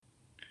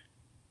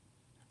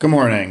Good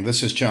morning.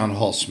 This is John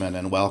Holzman,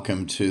 and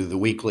welcome to the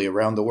weekly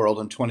Around the World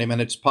in 20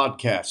 Minutes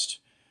podcast,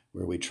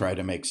 where we try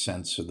to make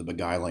sense of the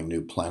beguiling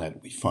new planet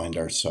we find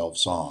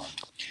ourselves on.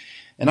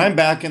 And I'm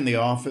back in the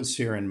office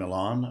here in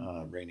Milan,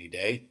 a rainy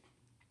day,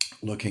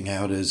 looking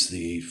out as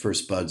the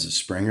first buds of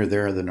spring are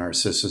there. The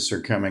narcissus are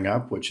coming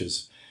up, which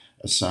is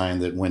a sign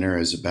that winter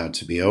is about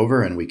to be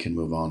over and we can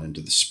move on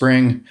into the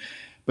spring.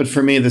 But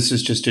for me, this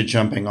is just a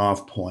jumping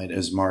off point,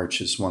 as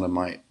March is one of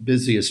my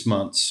busiest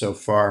months so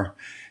far.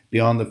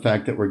 Beyond the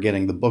fact that we're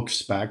getting the book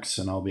specs,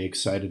 and I'll be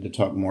excited to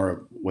talk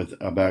more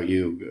about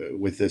you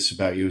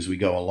as we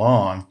go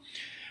along.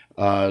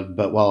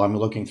 But while I'm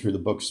looking through the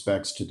book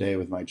specs today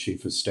with my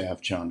chief of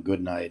staff, John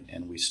Goodnight,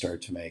 and we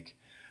start to make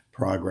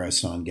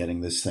progress on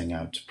getting this thing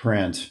out to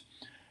print,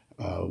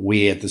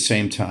 we at the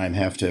same time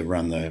have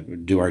to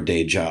do our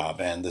day job.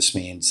 And this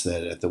means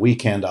that at the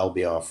weekend, I'll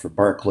be off for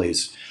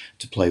Barclays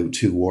to play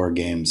 2 war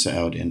games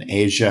out in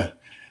Asia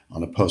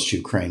on a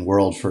post-Ukraine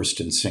world,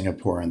 first in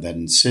Singapore and then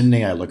in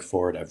Sydney. I look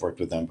forward. I've worked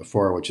with them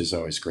before, which is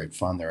always great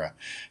fun. They're a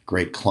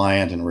great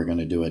client, and we're going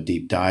to do a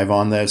deep dive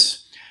on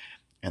this.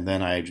 And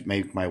then I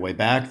make my way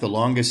back, the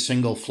longest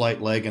single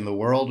flight leg in the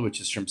world,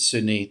 which is from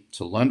Sydney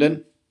to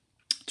London,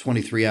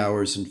 23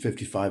 hours and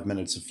 55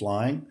 minutes of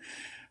flying.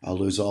 I'll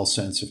lose all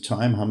sense of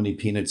time. How many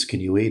peanuts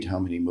can you eat? How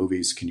many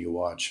movies can you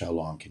watch? How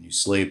long can you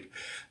sleep?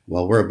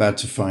 Well, we're about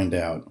to find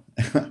out.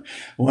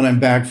 When I'm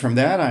back from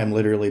that, I'm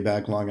literally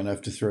back long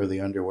enough to throw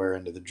the underwear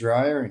into the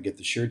dryer and get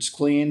the shirts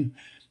clean.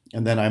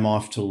 And then I'm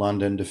off to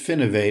London to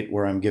Finovate,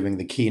 where I'm giving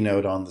the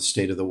keynote on the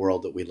state of the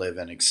world that we live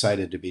in.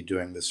 Excited to be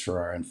doing this for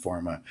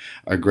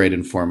our great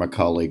Informa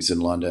colleagues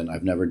in London.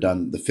 I've never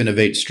done the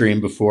Finovate stream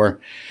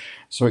before,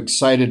 so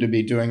excited to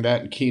be doing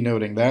that and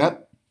keynoting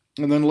that.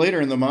 And then later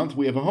in the month,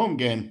 we have a home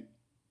game.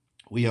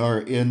 We are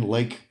in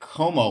Lake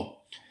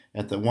Como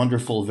at the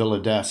wonderful Villa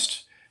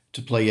d'Este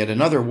to play yet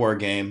another war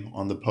game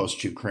on the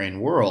post-Ukraine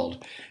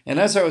world. And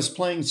as I was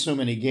playing so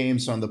many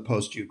games on the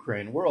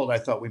post-Ukraine world, I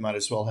thought we might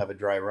as well have a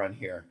dry run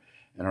here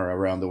in our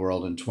Around the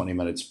World in 20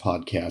 Minutes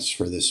podcast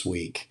for this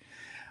week.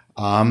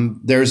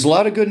 There's a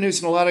lot of good news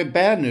and a lot of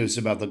bad news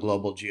about the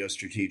global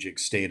geostrategic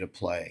state of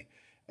play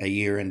a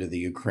year into the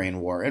Ukraine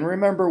war. And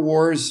remember,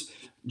 wars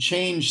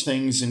change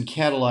things and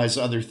catalyze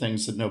other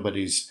things that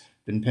nobody's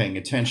been paying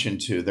attention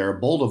to. They're a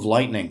bolt of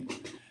lightning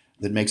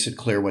that makes it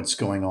clear what's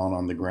going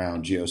on the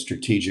ground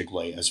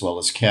geostrategically, as well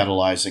as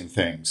catalyzing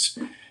things.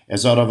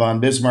 As Otto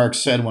von Bismarck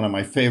said, one of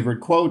my favorite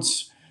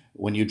quotes,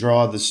 when you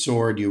draw the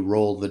sword, you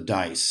roll the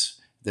dice.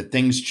 That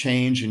things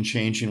change and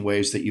change in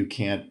ways that you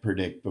can't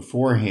predict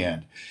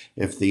beforehand.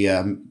 If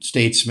the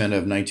statesmen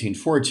of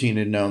 1914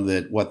 had known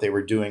that what they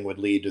were doing would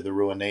lead to the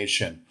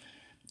ruination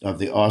of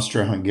the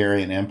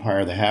Austro-Hungarian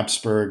Empire, the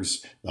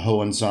Habsburgs, the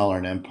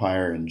Hohenzollern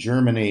Empire in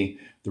Germany,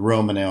 the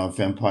Romanov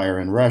Empire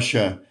in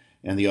Russia,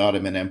 and the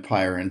Ottoman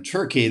Empire in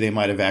Turkey, they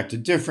might have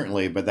acted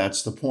differently, but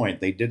that's the point.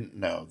 They didn't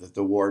know that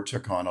the war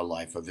took on a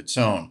life of its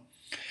own.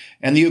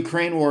 And the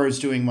Ukraine war is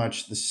doing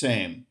much the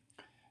same.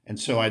 And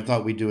so I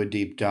thought we'd do a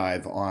deep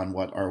dive on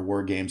what our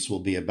war games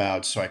will be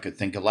about so I could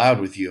think aloud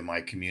with you in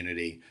my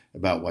community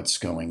about what's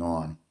going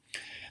on.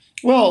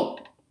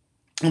 Well,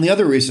 and the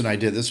other reason I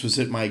did this was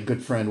that my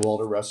good friend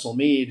Walter Russell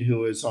Mead,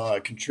 who is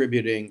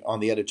contributing on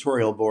the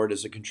editorial board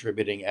as a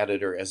contributing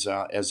editor, as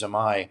am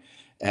I,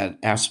 at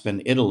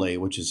Aspen, Italy,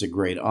 which is a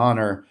great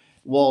honor.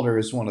 Walter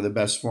is one of the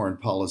best foreign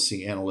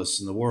policy analysts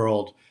in the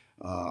world.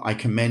 I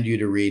commend you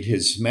to read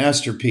his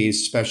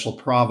masterpiece, Special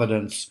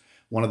Providence,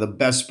 one of the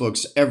best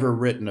books ever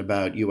written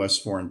about U.S.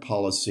 foreign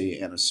policy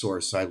and a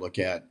source I look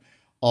at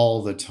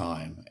all the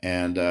time.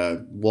 And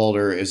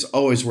Walter is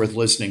always worth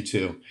listening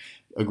to.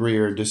 Agree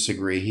or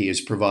disagree, he is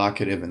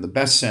provocative in the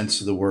best sense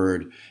of the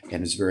word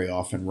and is very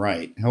often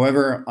right.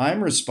 However,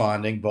 I'm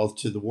responding both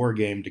to the war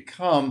game to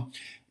come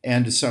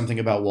and to something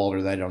about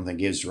Walter that I don't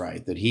think is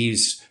right, that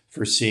he's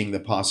foreseeing the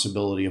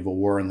possibility of a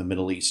war in the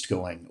Middle East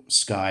going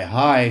sky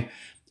high,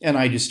 and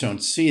I just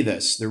don't see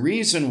this. The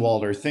reason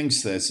Walter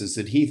thinks this is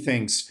that he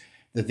thinks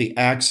that the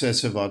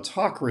axis of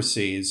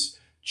autocracies,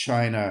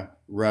 China,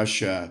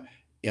 Russia,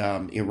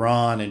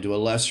 Iran, and to a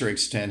lesser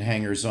extent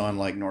hangers-on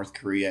like North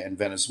Korea and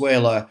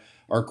Venezuela,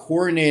 are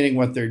coordinating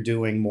what they're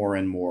doing more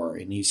and more.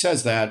 And he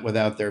says that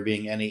without there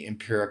being any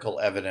empirical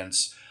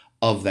evidence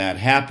of that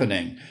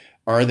happening.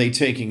 Are they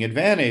taking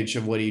advantage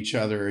of what each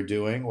other are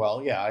doing?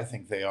 Well, yeah, I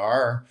think they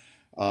are.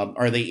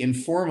 Are they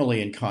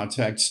informally in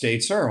contact?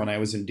 States are. When I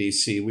was in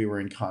D.C., we were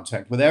in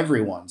contact with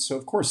everyone. So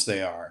of course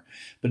they are.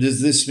 But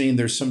does this mean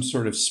there's some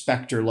sort of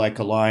specter-like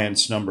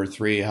alliance, number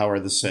 3? How are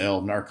the sale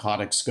of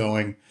narcotics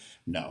going?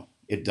 No,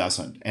 it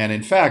doesn't. And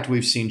in fact,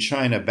 we've seen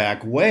China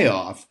back way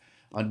off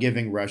on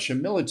giving Russia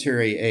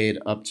military aid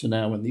up to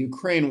now in the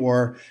Ukraine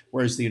war,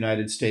 whereas the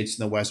United States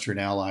and the Western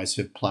allies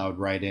have plowed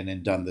right in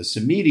and done this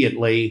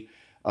immediately.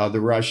 The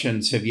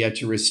Russians have yet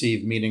to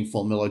receive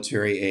meaningful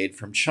military aid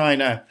from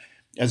China.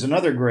 As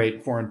another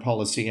great foreign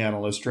policy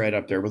analyst right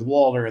up there with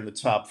Walter in the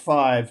top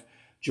 5,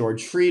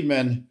 George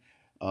Friedman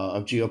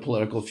of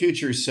Geopolitical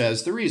Futures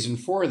says, the reason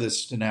for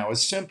this to now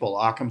is simple.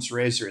 Occam's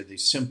razor, the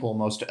simple,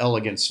 most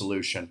elegant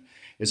solution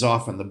is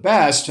often the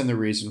best. And the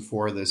reason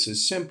for this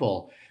is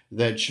simple,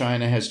 that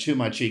China has too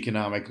much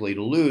economically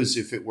to lose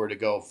if it were to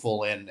go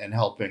full in and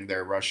helping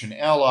their Russian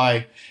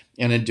ally,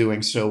 and in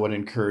doing so would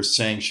incur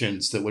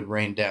sanctions that would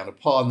rain down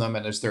upon them.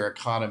 And as their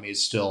economy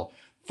is still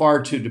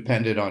far too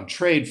dependent on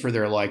trade for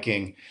their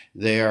liking,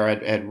 they are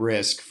at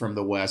risk from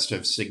the West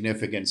of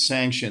significant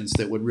sanctions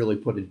that would really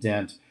put a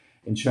dent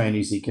in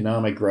Chinese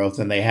economic growth,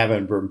 and they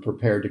haven't been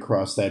prepared to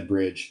cross that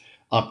bridge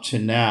up to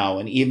now.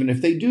 And even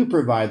if they do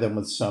provide them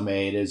with some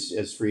aid,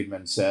 as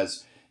Friedman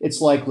says, it's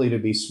likely to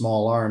be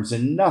small arms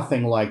and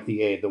nothing like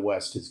the aid the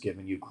West has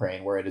given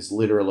Ukraine, where it has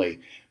literally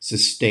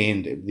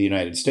sustained, the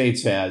United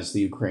States has, the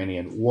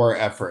Ukrainian war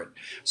effort.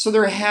 So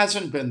there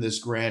hasn't been this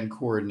grand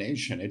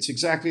coordination. It's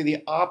exactly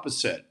the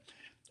opposite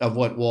of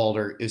what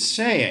Walter is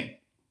saying.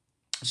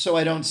 So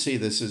I don't see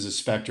this as a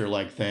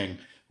Spectre-like thing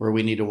where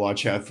we need to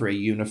watch out for a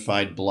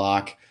unified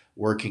bloc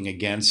working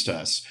against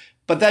us.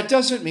 But that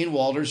doesn't mean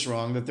Walter's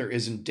wrong that there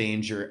isn't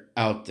danger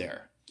out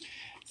there.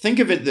 Think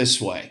of it this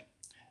way.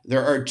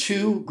 There are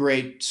two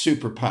great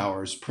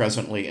superpowers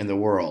presently in the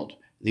world,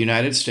 the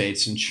United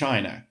States and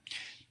China.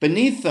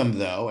 Beneath them,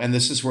 though, and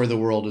this is where the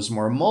world is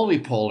more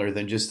multipolar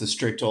than just the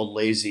strict old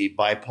lazy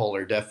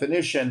bipolar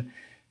definition,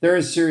 there are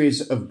a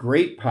series of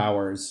great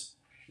powers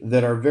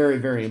that are very,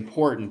 very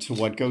important to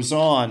what goes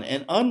on.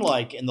 And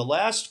unlike in the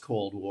last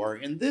Cold War,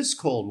 in this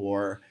Cold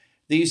War,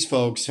 these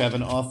folks have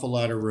an awful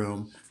lot of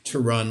room to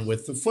run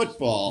with the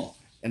football.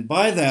 And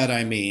by that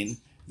I mean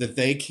that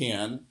they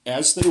can,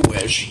 as they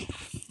wish,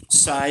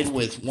 side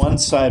with one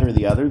side or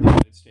the other, the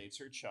United States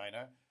or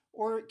China,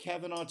 or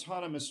have an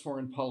autonomous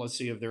foreign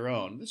policy of their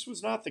own. This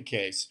was not the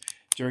case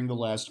during the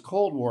last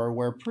Cold War,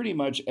 where pretty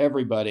much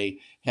everybody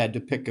had to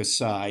pick a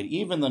side,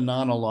 even the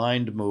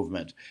non-aligned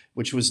movement,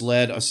 which was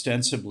led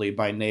ostensibly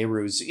by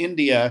Nehru's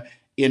India,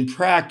 in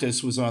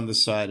practice was on the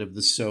side of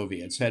the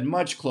Soviets, had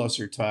much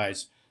closer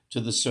ties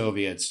to the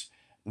Soviets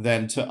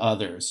than to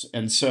others.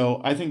 And so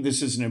I think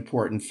this is an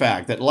important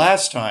fact, that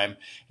last time,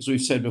 as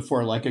we've said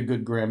before, like a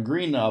good Graham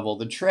Greene novel,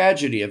 the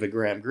tragedy of a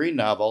Graham Greene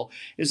novel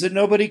is that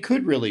nobody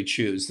could really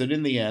choose, that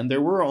in the end there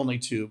were only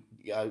two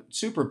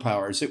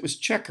superpowers. It was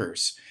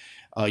checkers.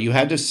 You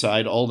had to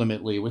side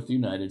ultimately with the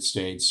United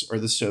States or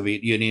the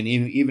Soviet Union,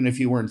 even if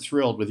you weren't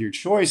thrilled with your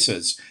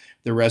choices.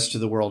 The rest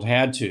of the world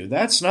had to.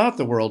 That's not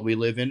the world we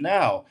live in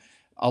now.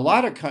 A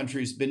lot of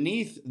countries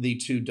beneath the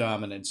two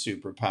dominant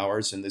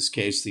superpowers, in this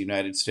case the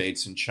United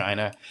States and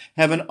China,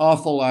 have an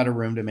awful lot of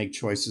room to make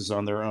choices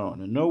on their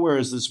own. And nowhere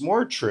is this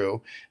more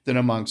true than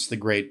amongst the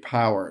great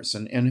powers.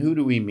 And who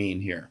do we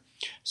mean here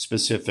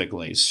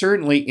specifically?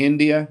 Certainly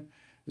India,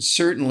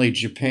 certainly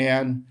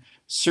Japan,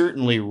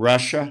 certainly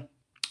Russia,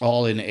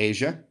 all in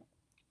Asia,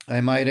 I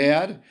might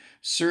add,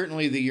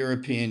 certainly the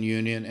European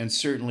Union, and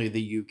certainly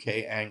the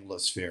UK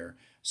Anglosphere.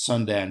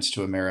 Sundance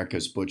to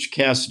America's Butch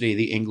Cassidy,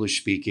 the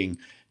English-speaking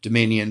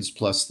dominions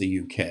plus the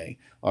UK,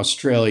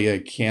 Australia,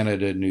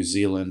 Canada, New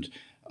Zealand,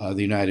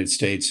 the United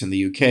States, and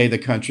the UK, the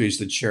countries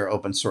that share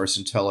open source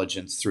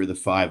intelligence through the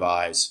Five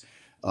Eyes,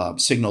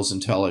 signals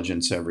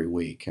intelligence every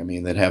week. I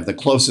mean, that have the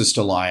closest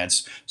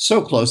alliance,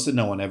 so close that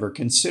no one ever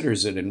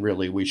considers it, and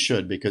really we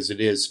should, because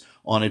it is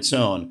on its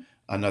own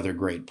another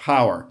great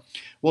power.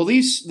 Well,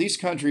 these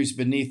countries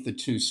beneath the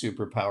two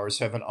superpowers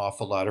have an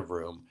awful lot of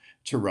room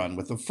to run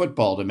with the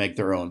football, to make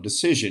their own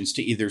decisions,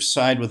 to either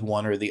side with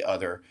one or the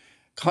other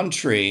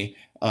country,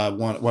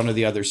 one or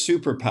the other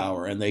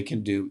superpower, and they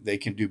can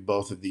do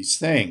both of these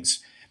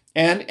things.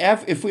 And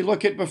if we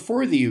look at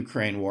before the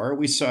Ukraine war,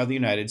 we saw the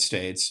United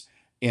States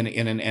in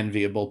an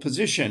enviable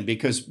position,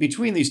 because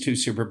between these two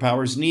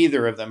superpowers,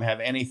 neither of them have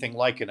anything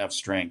like enough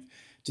strength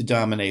to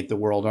dominate the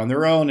world on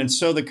their own, and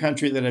so the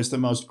country that has the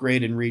most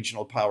great and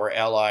regional power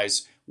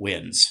allies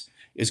wins,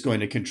 is going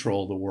to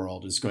control the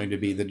world, is going to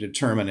be the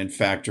determinant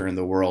factor in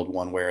the world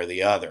one way or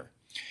the other.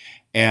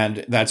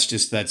 And that's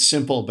just that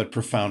simple but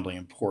profoundly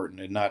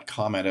important and not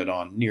commented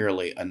on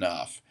nearly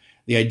enough.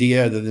 The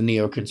idea that the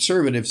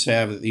neoconservatives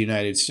have that the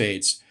United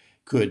States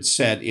could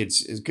set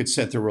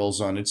the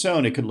rules on its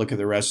own. It could look at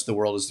the rest of the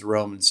world as the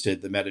Romans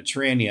did the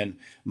Mediterranean,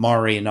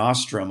 Mare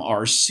Nostrum,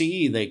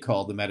 RC they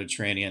called the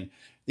Mediterranean.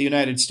 The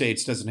United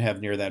States doesn't have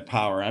near that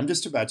power. I'm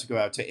just about to go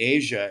out to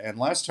Asia, and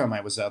last time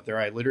I was out there,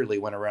 I literally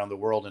went around the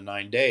world in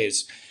 9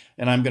 days,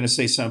 and I'm going to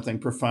say something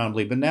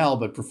profoundly banal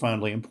but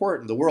profoundly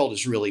important. The world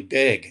is really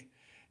big,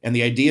 and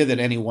the idea that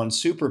any one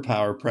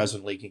superpower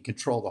presently can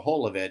control the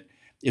whole of it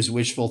is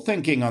wishful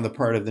thinking on the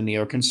part of the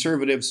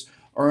neoconservatives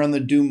or on the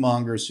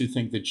doommongers who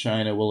think that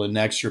China will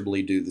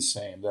inexorably do the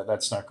same.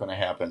 That's not going to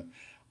happen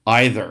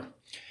either.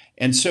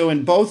 And so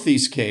in both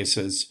these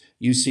cases,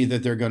 you see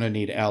that they're going to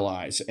need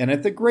allies. And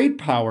at the great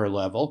power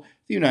level,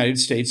 the United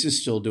States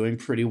is still doing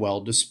pretty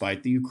well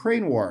despite the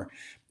Ukraine war.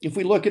 If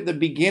we look at the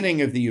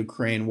beginning of the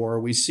Ukraine war,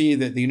 we see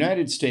that the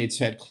United States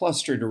had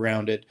clustered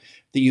around it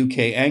the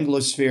UK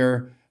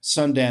Anglosphere,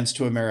 Sundance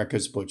to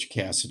America's Butch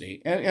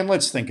Cassidy. And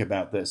let's think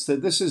about this,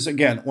 that this is,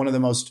 again, one of the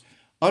most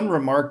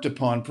unremarked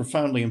upon,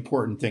 profoundly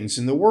important things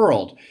in the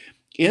world.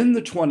 In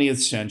the 20th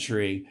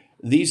century,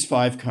 these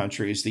 5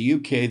 countries, the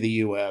UK,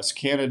 the US,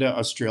 Canada,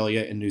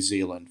 Australia, and New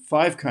Zealand,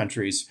 5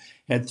 countries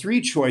had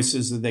 3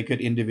 choices that they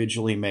could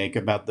individually make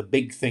about the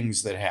big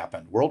things that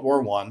happened: World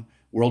War I,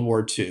 World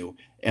War II,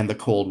 and the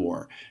Cold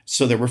War.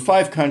 So there were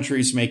 5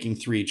 countries making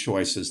 3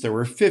 choices. There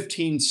were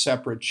 15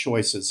 separate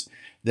choices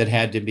that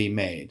had to be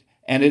made.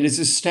 And it is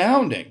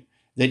astounding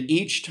that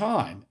each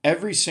time,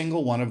 every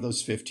single one of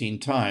those 15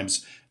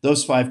 times,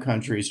 those 5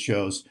 countries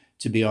chose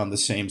to be on the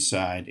same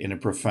side in a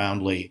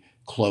profoundly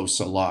close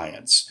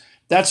alliance.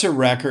 That's a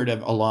record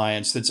of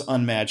alliance that's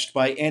unmatched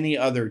by any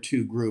other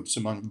 2 groups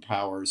among the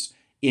powers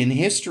in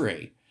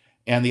history.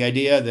 And the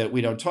idea that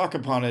we don't talk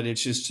upon it,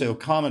 it's just so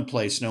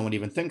commonplace, no one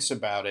even thinks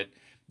about it,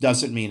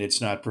 doesn't mean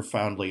it's not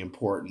profoundly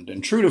important.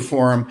 And true to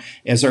form,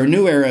 as our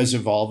new era is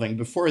evolving,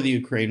 before the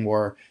Ukraine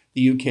war,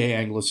 the UK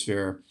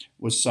Anglosphere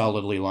was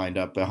solidly lined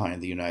up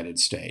behind the United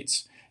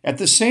States. At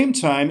the same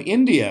time,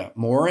 India,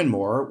 more and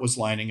more, was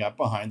lining up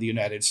behind the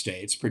United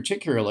States,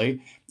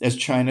 particularly as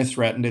China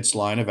threatened its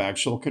line of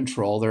actual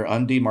control, their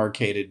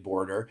undemarcated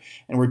border,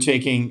 and were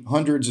taking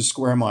hundreds of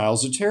square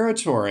miles of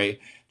territory.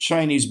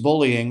 Chinese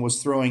bullying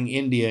was throwing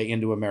India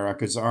into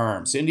America's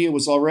arms. India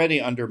was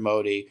already under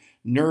Modi,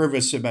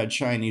 nervous about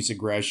Chinese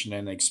aggression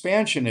and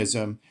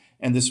expansionism,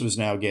 and this was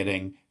now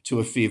getting to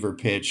a fever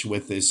pitch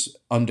with this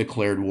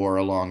undeclared war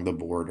along the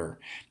border.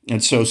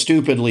 And so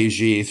stupidly,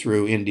 Xi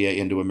threw India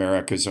into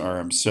America's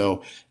arms.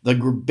 So the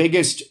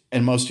biggest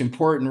and most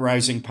important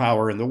rising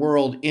power in the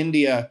world,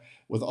 India,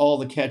 with all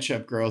the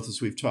catch-up growth,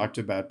 as we've talked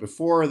about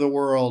before, the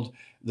world,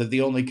 that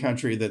the only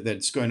country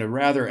that's going to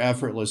rather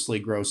effortlessly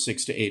grow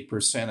 6 to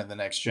 8% in the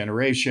next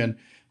generation,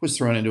 was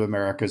thrown into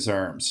America's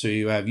arms. So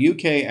you have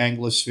UK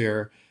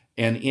Anglosphere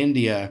and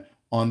India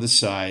on the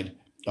side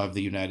of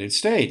the United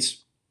States.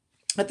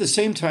 At the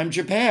same time,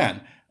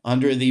 Japan,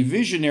 under the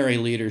visionary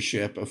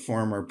leadership of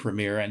former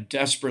premier and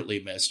desperately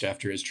missed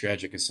after his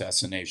tragic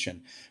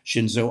assassination,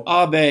 Shinzo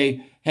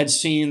Abe, had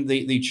seen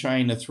the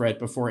China threat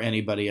before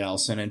anybody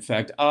else. And in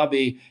fact,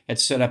 Abe had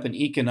set up an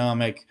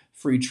economic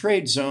free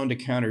trade zone to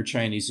counter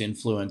Chinese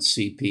influence,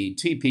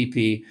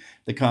 CPTPP,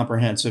 the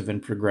Comprehensive and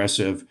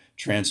Progressive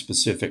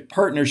Trans-Pacific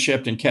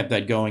Partnership, and kept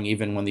that going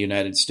even when the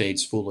United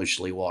States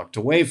foolishly walked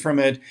away from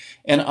it.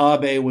 And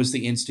Abe was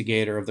the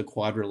instigator of the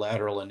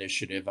Quadrilateral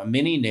Initiative, a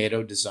mini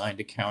NATO designed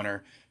to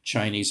counter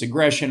Chinese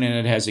aggression, and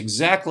it has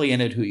exactly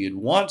in it who you'd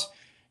want: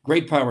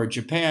 great power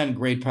Japan,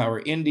 great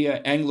power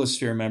India,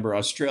 Anglosphere member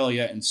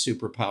Australia, and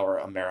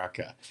superpower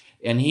America.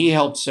 And he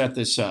helped set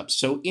this up.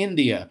 So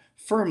India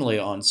firmly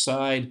on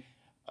side.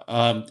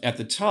 At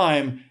the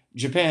time,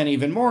 Japan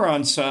even more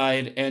on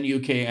side, and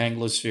UK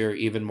Anglosphere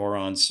even more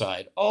on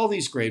side. All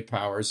these great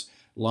powers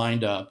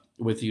lined up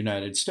with the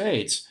United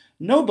States.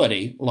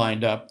 Nobody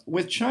lined up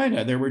with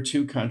China. There were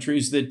 2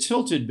 countries that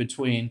tilted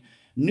between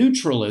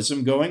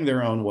neutralism, going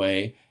their own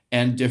way,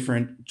 and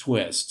different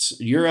twists.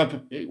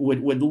 Europe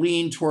would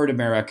lean toward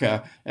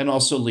America and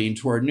also lean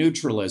toward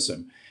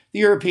neutralism. The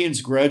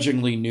Europeans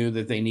grudgingly knew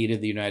that they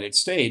needed the United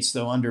States,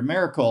 though under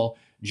Merkel,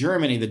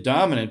 Germany, the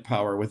dominant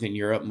power within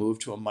Europe,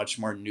 moved to a much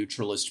more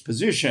neutralist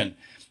position.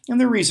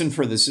 And the reason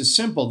for this is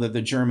simple: that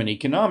the German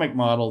economic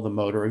model, the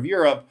motor of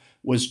Europe,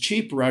 was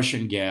cheap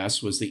Russian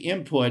gas, was the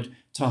input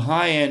to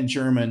high-end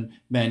German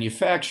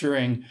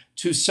manufacturing,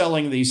 to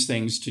selling these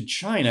things to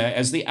China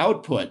as the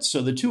output.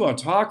 So the 2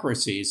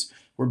 autocracies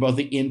were both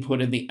the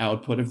input and the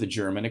output of the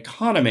German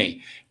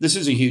economy. This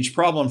is a huge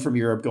problem from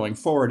Europe going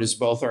forward, as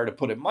both are, to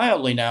put it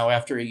mildly now,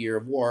 after a year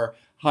of war,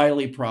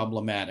 highly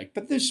problematic.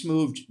 But this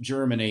moved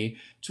Germany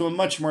to a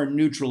much more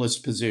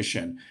neutralist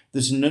position.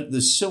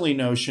 This silly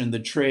notion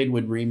that trade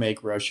would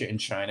remake Russia and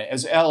China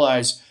as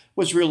allies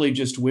was really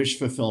just wish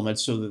fulfillment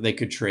so that they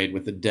could trade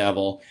with the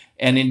devil.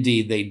 And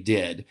indeed they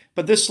did.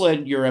 But this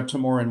led Europe to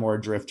more and more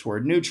drift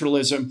toward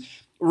neutralism.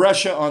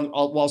 Russia,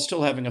 while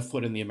still having a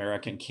foot in the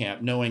American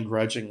camp, knowing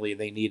grudgingly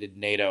they needed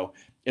NATO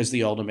as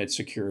the ultimate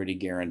security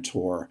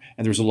guarantor.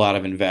 And there was a lot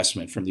of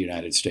investment from the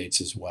United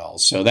States as well.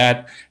 So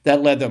that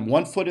led them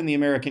 1 foot in the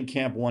American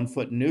camp, 1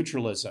 foot in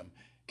neutralism.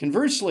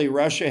 Conversely,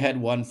 Russia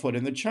had 1 foot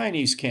in the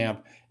Chinese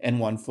camp and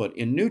 1 foot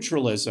in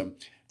neutralism.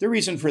 The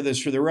reason for this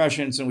for the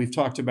Russians, and we've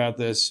talked about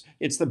this,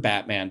 it's the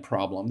Batman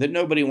problem, that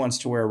nobody wants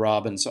to wear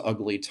Robin's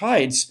ugly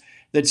tights,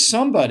 that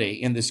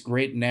somebody in this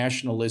great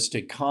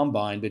nationalistic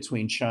combine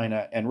between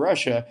China and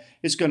Russia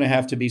is going to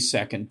have to be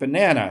second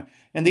banana.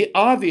 And the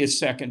obvious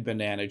second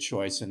banana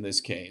choice in this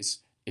case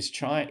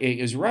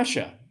is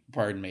Russia.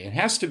 Pardon me. It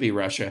has to be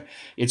Russia.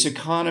 Its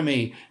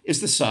economy is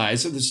the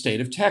size of the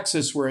state of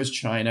Texas, whereas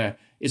China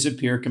is a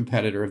peer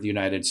competitor of the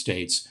United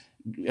States,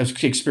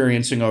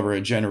 experiencing over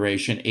a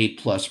generation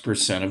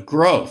 8+% of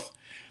growth.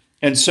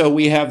 And so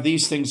we have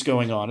these things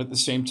going on at the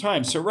same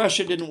time. So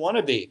Russia didn't want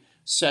to be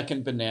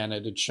second banana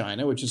to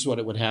China, which is what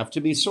it would have to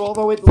be. So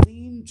although it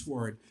leaned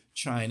toward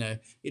China,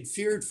 it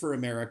feared for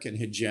American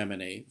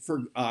hegemony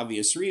for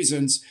obvious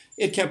reasons.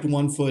 It kept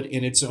 1 foot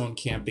in its own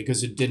camp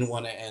because it didn't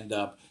want to end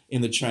up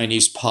in the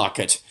Chinese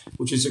pocket,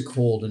 which is a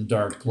cold and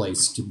dark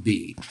place to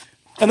be.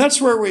 And that's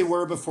where we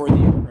were before the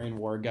Ukraine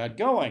war got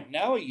going.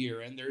 Now a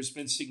year in, there's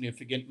been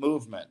significant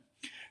movement.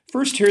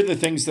 First, here are the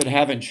things that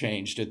haven't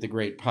changed at the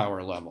great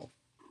power level.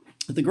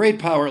 At the great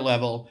power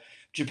level,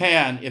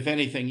 Japan, if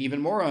anything, even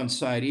more on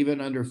side,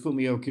 even under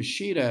Fumio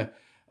Kishida,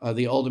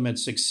 the ultimate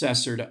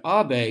successor to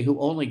Abe, who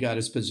only got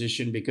his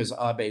position because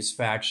Abe's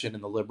faction in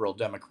the Liberal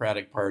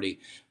Democratic Party,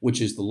 which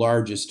is the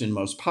largest and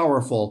most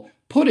powerful,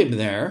 put him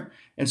there.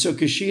 And so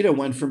Kishida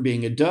went from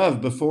being a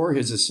dove before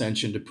his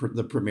ascension to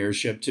the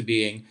premiership to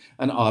being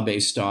an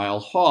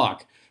Abe-style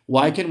hawk.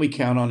 Why can we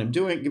count on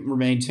him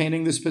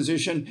maintaining this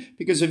position?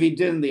 Because if he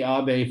didn't, the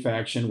Abe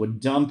faction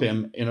would dump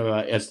him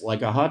as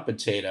like a hot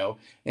potato,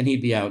 and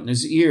he'd be out in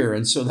his ear.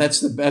 And so that's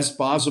the best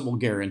possible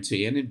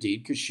guarantee. And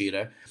indeed,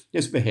 Kishida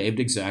has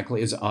behaved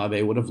exactly as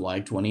Abe would have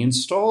liked when he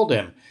installed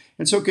him.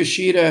 And so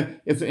Kishida,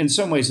 if in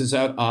some ways, is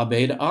out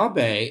Abe to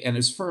Abe and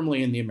is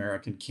firmly in the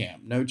American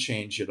camp. No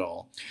change at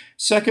all.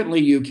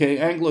 Secondly, UK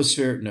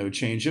Anglosphere, no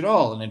change at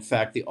all. And in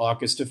fact, the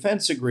AUKUS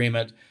defense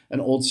agreement,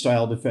 an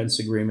old-style defense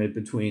agreement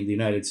between the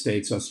United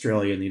States,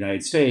 Australia, and the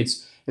United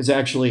States, is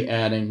actually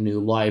adding new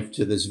life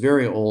to this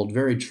very old,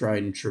 very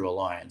tried and true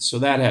alliance. So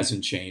that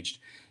hasn't changed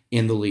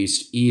in the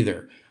least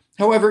either.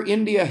 However,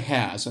 India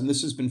has, and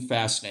this has been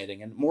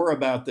fascinating, and more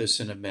about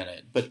this in a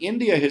minute, but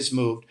India has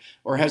moved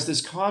or has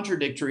this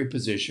contradictory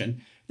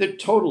position that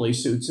totally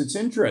suits its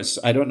interests.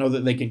 I don't know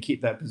that they can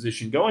keep that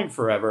position going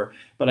forever,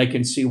 but I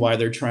can see why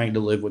they're trying to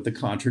live with the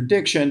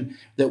contradiction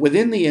that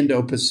within the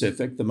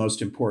Indo-Pacific, the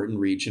most important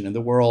region in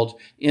the world,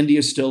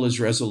 India still is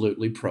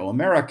resolutely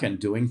pro-American,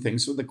 doing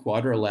things with the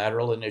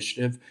Quadrilateral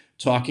Initiative,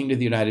 talking to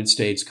the United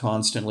States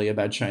constantly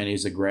about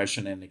Chinese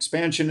aggression and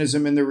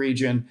expansionism in the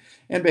region,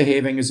 and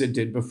behaving as it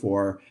did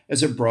before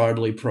as a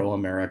broadly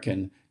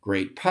pro-American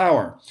great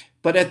power.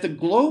 But at the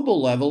global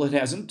level, it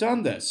hasn't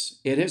done this.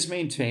 It has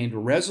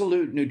maintained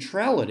resolute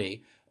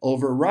neutrality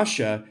over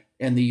Russia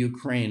and the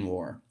Ukraine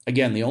war.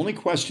 Again, the only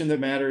question that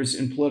matters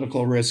in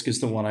political risk is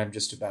the one I'm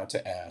just about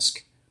to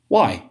ask.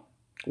 Why?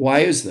 Why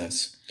is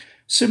this?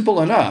 Simple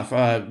enough.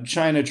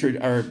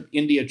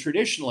 India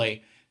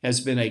traditionally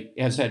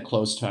has had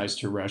close ties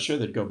to Russia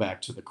that go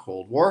back to the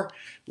Cold War,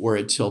 where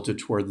it tilted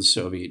toward the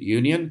Soviet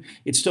Union.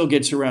 It still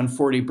gets around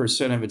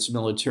 40% of its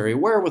military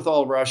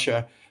wherewithal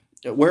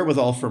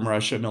from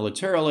Russia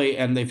militarily,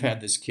 and they've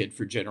had this kit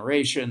for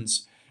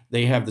generations.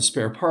 They have the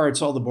spare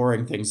parts, all the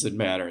boring things that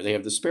matter. They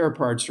have the spare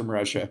parts from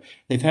Russia.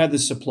 They've had the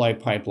supply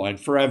pipeline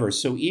forever.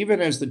 So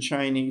even as the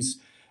Chinese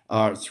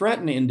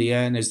threaten India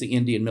and as the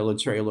Indian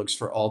military looks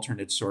for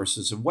alternate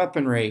sources of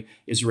weaponry,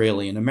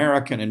 Israeli and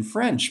American and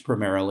French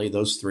primarily,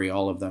 those three,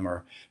 all of them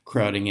are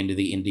crowding into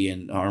the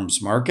Indian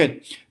arms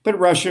market. But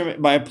Russia,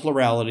 by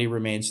plurality,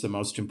 remains the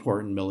most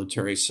important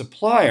military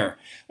supplier.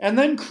 And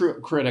then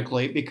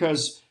critically,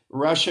 because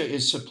Russia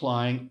is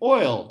supplying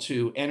oil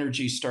to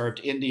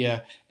energy-starved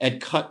India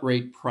at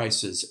cut-rate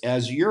prices.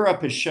 As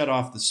Europe has shut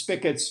off the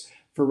spigots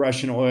for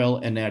Russian oil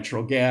and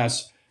natural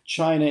gas,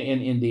 China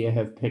and India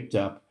have picked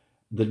up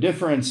the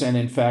difference. And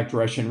in fact,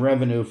 Russian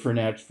revenue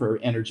for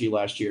energy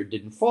last year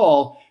didn't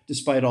fall,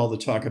 despite all the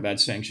talk about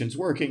sanctions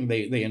working.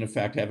 They in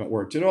effect haven't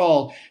worked at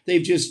all.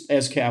 They've just,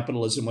 as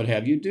capitalism would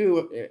have you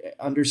do,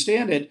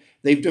 understand it,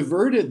 they've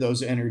diverted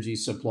those energy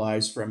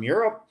supplies from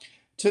Europe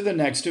to the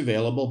next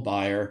available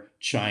buyer,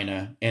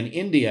 China and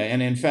India.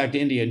 And in fact,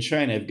 India and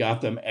China have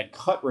got them at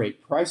cut rate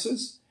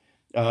prices.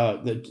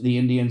 The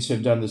Indians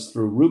have done this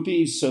through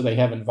rupees, so they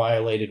haven't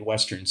violated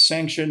Western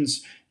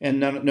sanctions, and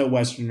no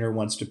Westerner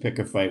wants to pick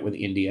a fight with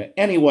India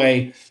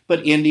anyway.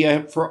 But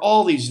India, for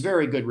all these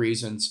very good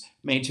reasons,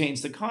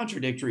 maintains the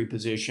contradictory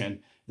position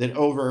that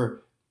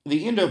over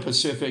the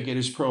Indo-Pacific, it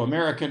is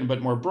pro-American,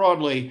 but more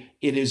broadly,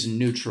 it is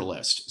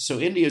neutralist. So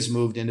India's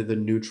moved into the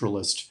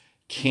neutralist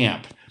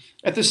camp.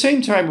 At the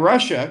same time,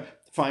 Russia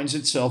finds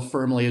itself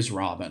firmly as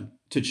Robin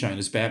to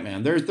China's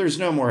Batman. There's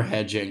no more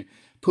hedging.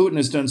 Putin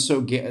has done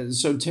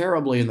so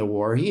terribly in the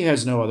war, he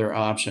has no other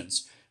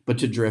options but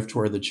to drift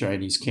toward the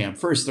Chinese camp.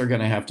 First, they're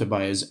going to have to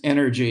buy his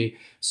energy.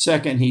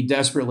 Second, he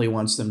desperately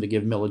wants them to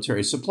give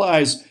military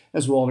supplies,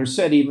 as Walter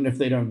said, even if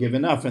they don't give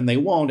enough, and they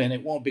won't, and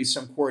it won't be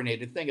some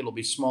coordinated thing. It'll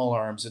be small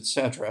arms,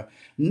 etc.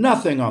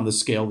 Nothing on the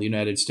scale the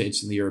United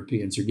States and the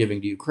Europeans are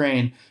giving to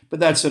Ukraine,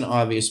 but that's an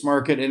obvious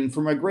market, and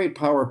from a great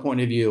power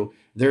point of view,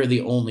 they're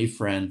the only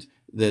friend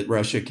that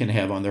Russia can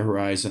have on the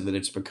horizon that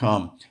it's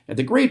become, at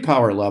the great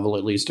power level,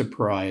 at least a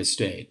pariah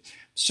state.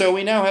 So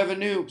we now have a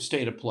new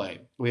state of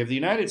play. We have the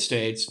United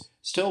States,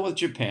 still with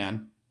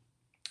Japan,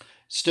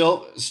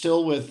 still with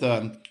still with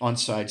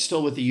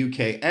the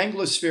UK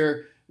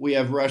Anglosphere. We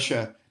have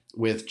Russia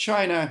with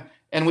China,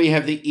 and we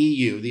have the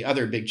EU, the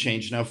other big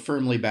change now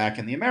firmly back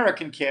in the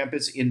American camp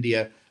as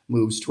India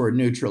moves toward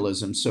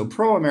neutralism. So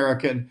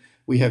pro-American,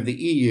 we have the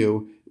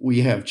EU,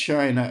 we have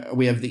China,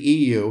 we have the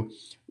EU,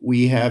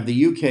 we have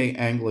the UK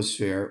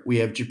Anglosphere, we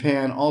have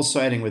Japan all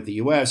siding with the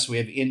US, we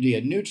have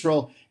India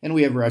neutral, and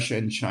we have Russia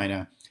and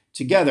China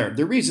together.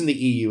 The reason the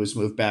EU has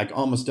moved back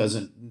almost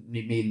doesn't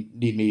need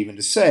me even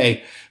to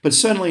say, but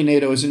suddenly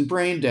NATO is in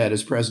brain dead,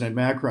 as President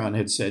Macron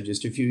had said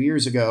just a few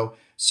years ago.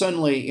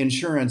 Suddenly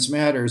insurance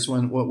matters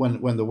when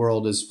the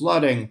world is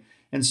flooding,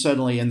 and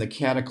suddenly in the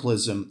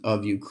cataclysm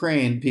of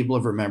Ukraine, people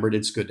have remembered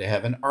it's good to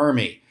have an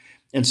army.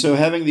 And so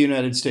having the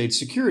United States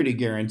security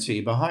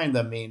guarantee behind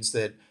them means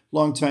that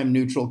longtime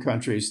neutral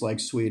countries like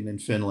Sweden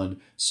and Finland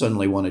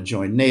suddenly want to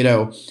join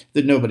NATO,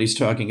 that nobody's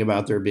talking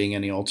about there being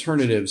any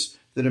alternatives,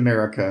 that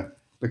America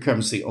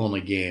becomes the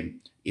only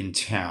game in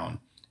town,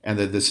 and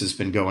that this has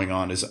been going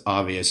on is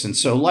obvious. And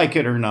so, like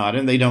it or not,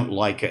 and they don't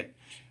like it,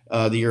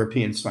 the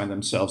Europeans find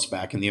themselves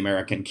back in the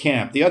American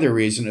camp. The other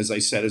reason, as I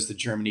said, is the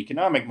German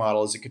economic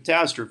model is a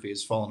catastrophe,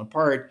 has fallen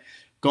apart.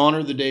 Gone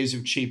are the days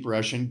of cheap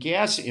Russian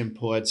gas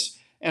inputs,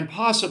 and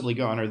possibly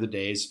gone are the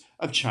days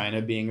of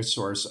China being a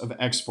source of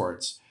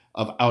exports,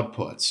 of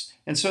outputs.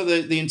 And so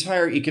the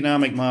entire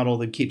economic model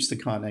that keeps the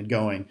continent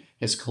going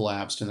has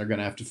collapsed, and they're going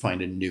to have to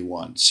find a new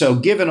one. So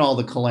given all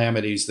the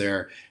calamities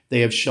there, they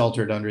have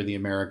sheltered under the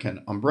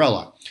American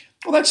umbrella.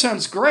 Well, that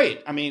sounds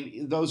great. I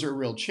mean, those are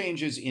real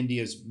changes.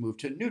 India's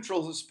moved to a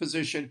neutralist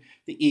position.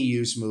 The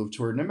EU's moved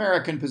toward an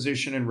American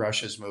position, and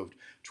Russia's moved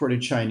toward a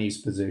Chinese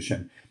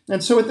position.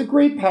 And so at the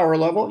great power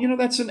level,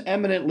 that's an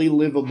eminently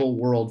livable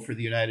world for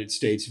the United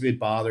States if it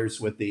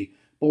bothers with the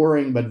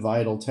boring but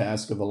vital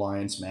task of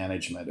alliance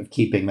management, of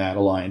keeping that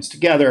alliance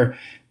together.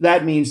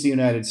 That means the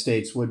United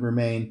States would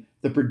remain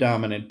the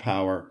predominant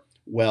power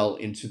well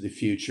into the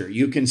future.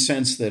 You can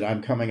sense that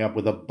I'm coming up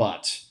with a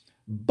but.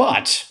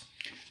 But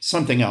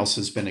something else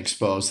has been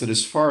exposed that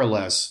is far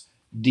less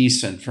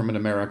decent from an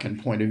American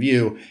point of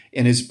view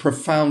and is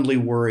profoundly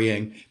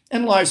worrying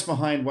and lies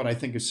behind what I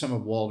think is some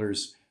of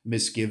Walter's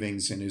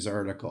misgivings in his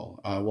article,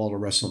 Walter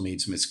Russell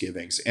Mead's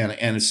misgivings. And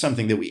it's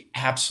something that we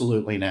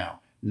absolutely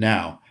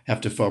now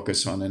have to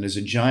focus on and is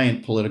a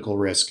giant political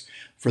risk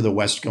for the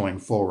West going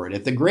forward.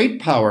 At the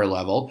great power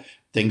level,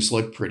 things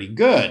look pretty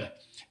good.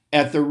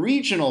 At the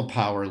regional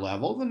power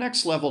level, the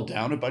next level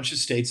down, a bunch of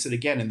states that,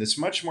 again, in this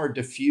much more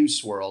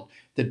diffuse world,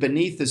 that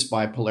beneath this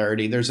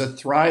bipolarity, there's a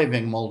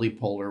thriving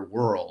multipolar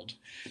world.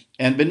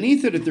 And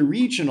beneath it at the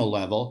regional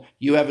level,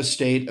 you have a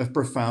state of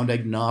profound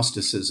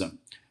agnosticism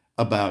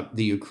about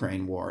the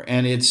Ukraine war.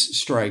 And it's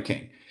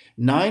striking.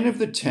 9 of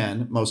the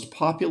 10 most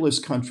populous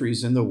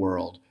countries in the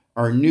world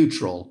are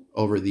neutral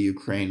over the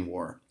Ukraine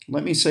war.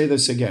 Let me say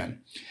this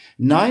again.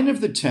 9 of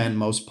the 10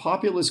 most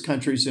populous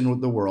countries in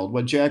the world,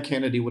 what Jack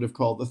Kennedy would have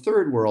called the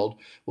third world,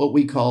 what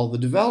we call the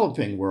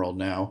developing world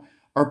now,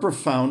 are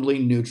profoundly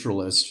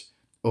neutralist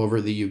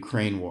over the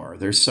Ukraine war.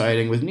 They're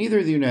siding with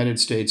neither the United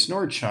States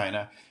nor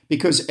China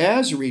because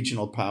as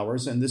regional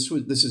powers, and this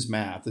is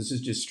math, this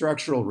is just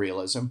structural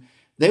realism,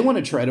 they want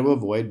to try to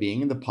avoid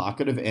being in the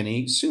pocket of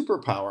any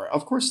superpower.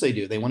 Of course they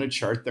do. They want to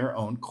chart their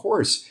own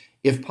course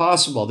if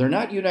possible. They're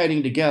not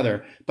uniting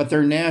together, but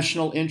their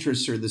national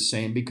interests are the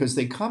same because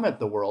they come at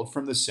the world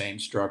from the same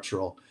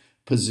structural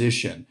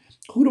position.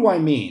 Who do I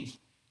mean?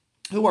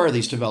 Who are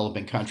these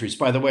developing countries?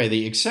 By the way,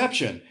 the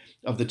exception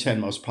of the 10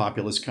 most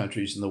populous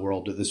countries in the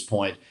world to this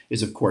point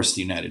is, of course,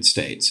 the United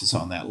States is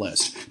on that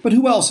list. But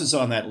who else is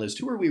on that list?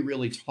 Who are we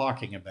really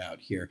talking about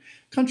here?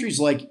 Countries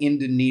like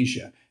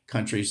Indonesia,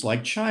 countries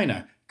like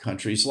China,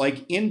 countries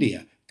like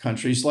India,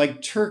 countries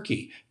like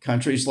Turkey,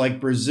 countries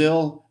like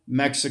Brazil,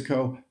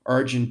 Mexico,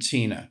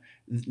 Argentina,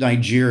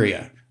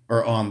 Nigeria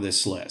are on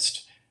this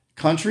list.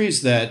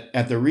 Countries that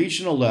at the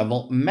regional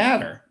level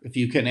matter. If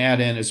you can add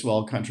in as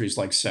well countries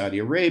like Saudi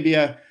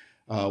Arabia,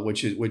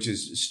 which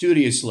is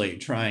studiously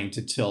trying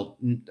to tilt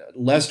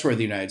less toward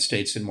the United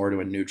States and more to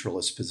a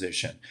neutralist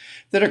position.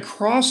 That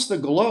across the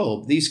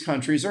globe, these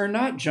countries are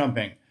not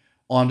jumping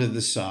onto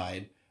the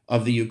side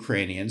of the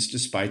Ukrainians,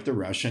 despite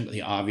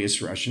the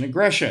obvious Russian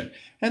aggression.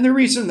 And the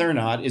reason they're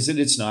not is that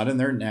it's not in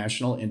their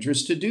national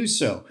interest to do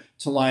so,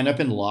 to line up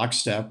in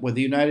lockstep with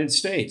the United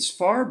States.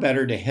 Far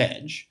better to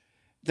hedge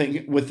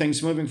with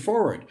things moving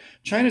forward.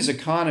 China's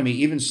economy,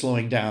 even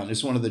slowing down,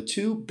 is one of the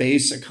 2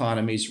 base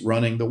economies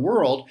running the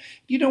world.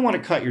 You don't want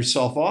to cut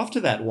yourself off to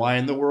that. Why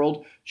in the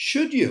world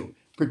should you?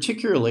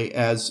 Particularly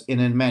as in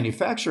a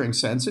manufacturing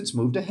sense, it's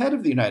moved ahead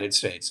of the United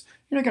States.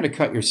 You're not going to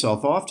cut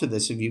yourself off to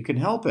this if you can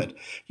help it.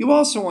 You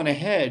also want to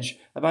hedge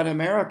about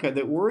America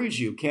that worries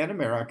you. Can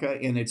America,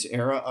 in its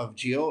era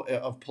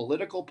of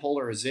political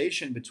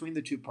polarization between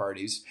the 2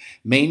 parties,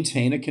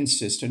 maintain a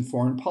consistent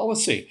foreign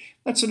policy?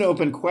 That's an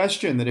open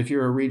question that if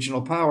you're a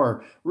regional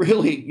power,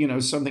 really,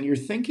 something you're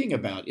thinking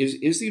about.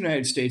 Is the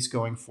United States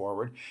going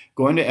forward,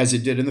 going to, as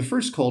it did in the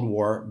first Cold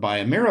War, by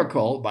a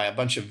miracle, by a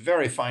bunch of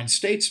very fine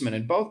statesmen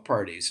in both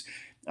parties,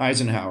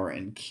 Eisenhower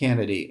and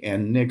Kennedy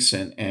and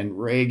Nixon and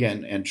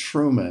Reagan and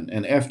Truman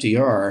and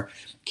FDR,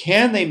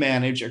 can they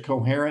manage a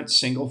coherent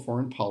single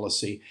foreign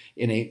policy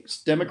in a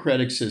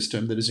democratic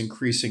system that is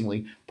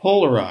increasingly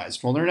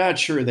polarized? Well, they're not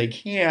sure they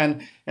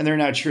can, and they're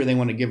not sure they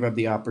want to give up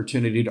the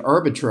opportunity to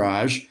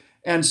arbitrage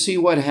and see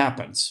what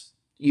happens.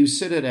 You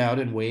sit it out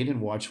and wait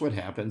and watch what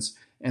happens,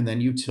 and then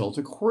you tilt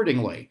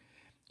accordingly.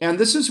 And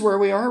this is where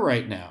we are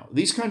right now.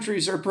 These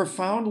countries are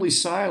profoundly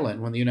silent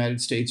when the United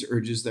States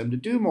urges them to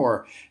do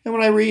more. And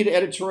when I read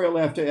editorial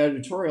after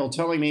editorial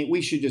telling me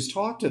we should just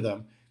talk to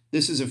them,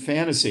 this is a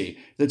fantasy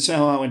that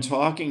somehow in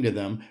talking to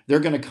them, they're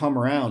going to come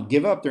around,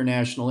 give up their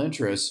national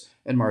interests,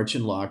 and march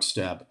in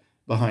lockstep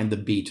behind the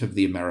beat of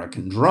the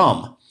American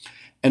drum.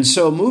 And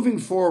so moving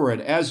forward,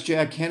 as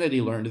Jack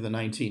Kennedy learned in the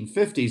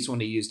 1950s when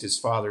he used his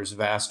father's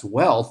vast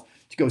wealth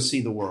to go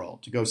see the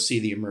world, to go see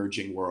the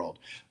emerging world,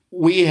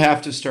 we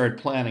have to start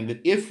planning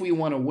that if we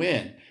want to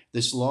win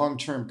this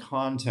long-term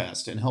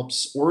contest and help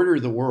order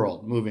the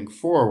world moving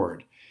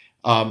forward,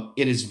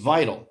 it is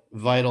vital,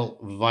 vital,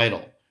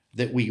 vital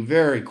that we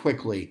very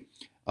quickly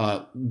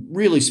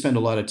really spend a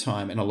lot of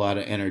time and a lot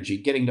of energy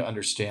getting to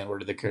understand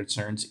what are the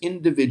concerns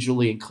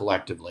individually and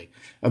collectively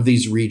of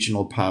these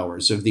regional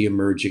powers of the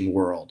emerging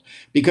world.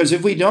 Because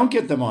if we don't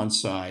get them on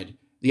side,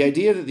 the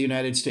idea that the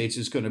United States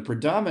is going to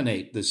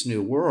predominate this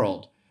new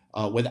world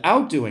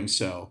without doing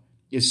so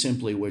is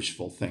simply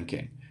wishful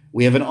thinking.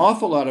 We have an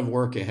awful lot of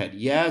work ahead.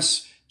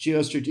 Yes,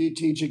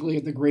 geostrategically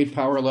at the great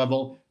power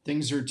level,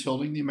 things are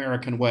tilting the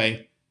American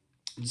way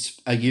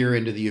a year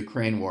into the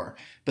Ukraine war.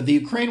 But the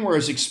Ukraine war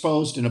has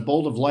exposed in a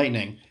bolt of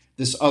lightning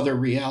this other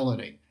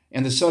reality.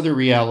 And this other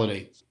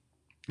reality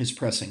is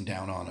pressing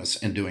down on us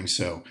and doing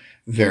so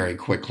very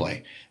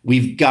quickly.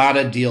 We've got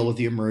to deal with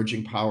the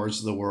emerging powers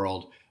of the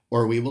world,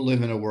 or we will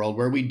live in a world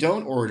where we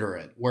don't order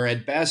it, where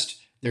at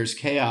best there's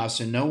chaos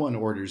and no one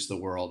orders the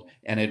world,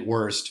 and at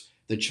worst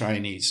the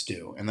Chinese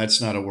do. And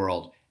that's not a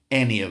world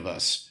any of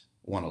us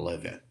want to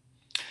live in.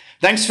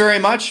 Thanks very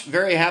much.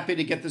 Very happy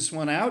to get this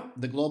one out.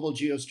 The global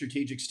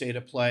geostrategic state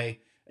of play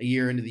a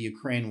year into the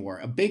Ukraine war.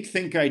 A big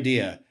think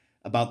idea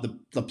about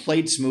the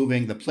plates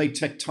moving, the plate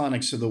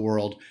tectonics of the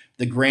world,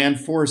 the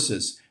grand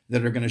forces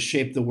that are going to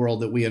shape the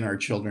world that we and our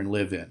children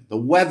live in, the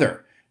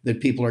weather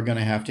that people are going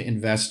to have to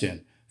invest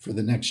in for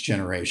the next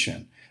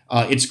generation.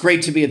 It's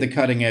great to be at the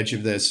cutting edge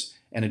of this,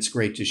 and it's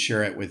great to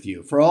share it with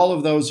you. For all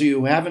of those of you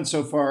who haven't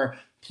so far,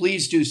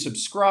 please do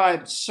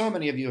subscribe. So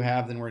many of you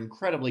have, and we're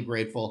incredibly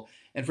grateful.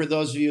 And for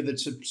those of you that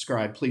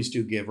subscribe, please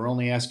do give. We're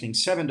only asking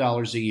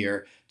 $7 a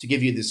year to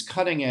give you this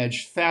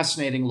cutting-edge,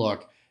 fascinating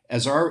look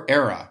as our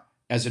era,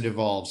 as it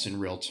evolves in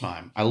real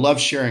time. I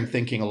love sharing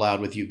Thinking Aloud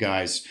with you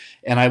guys,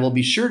 and I will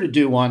be sure to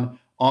do one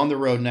on the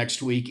road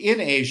next week in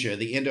Asia,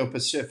 the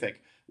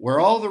Indo-Pacific, where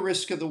all the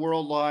risk of the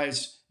world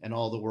lies and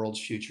all the world's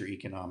future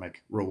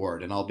economic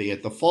reward. And I'll be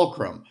at the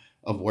fulcrum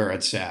of where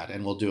it's at,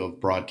 and we'll do a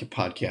broad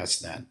podcast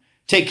then.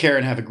 Take care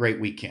and have a great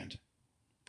weekend.